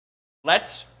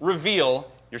Let's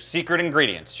reveal your secret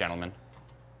ingredients, gentlemen.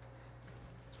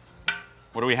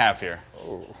 What do we have here?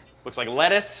 Oh. Looks like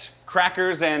lettuce,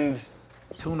 crackers, and...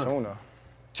 Tuna.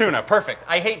 Tuna, perfect.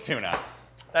 I hate tuna.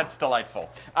 That's delightful.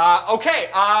 Okay,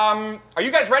 are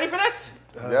you guys ready for this?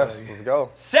 Yes, let's go.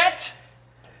 Set.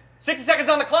 60 seconds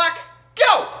on the clock. Go!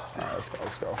 All right,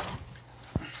 let's go.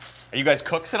 Are you guys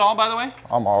cooks at all, by the way?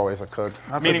 I'm always a cook.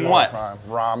 Meaning what? Time.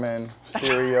 Ramen,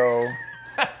 cereal.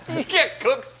 You can't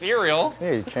cook cereal.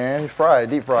 Yeah, you can. You fry it,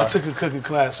 deep fry. I took a cooking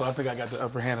class, so I think I got the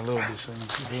upper hand a little bit. So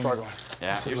Struggling.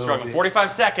 Yeah, Just a you're little struggling. bit.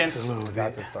 45 seconds. Just a little We got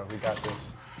bit. this stuff. We got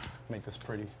this. Make this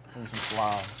pretty. Give me some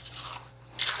slime.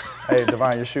 Hey,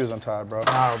 Devine, your shoes untied, bro.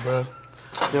 Wow, bro.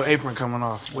 Your apron coming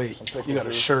off. Wait, you got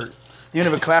a shirt. You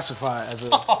never classify as a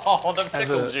Oh, the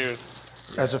pickle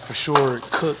juice. as a for sure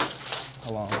cook.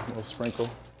 Hold on, a little sprinkle.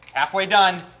 Halfway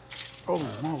done. Holy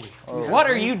moly! What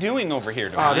are you doing over here,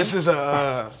 Devine? This is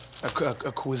a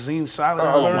cuisine salad.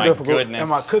 Oh my difficult. goodness. In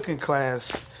my cooking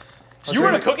class. You were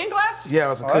in a cooking class? Yeah, I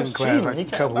was in Oh, that's cooking class cheating. like He a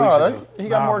can't- couple no, weeks that- ago. He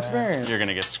got Nah, more man. experience. You're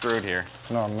gonna get screwed here.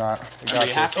 No, I'm not. We got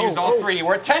You have this. to use all three.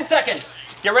 We're at 10 seconds.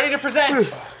 Get ready to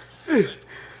present. Get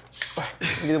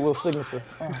a little signature.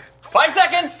 5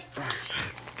 seconds.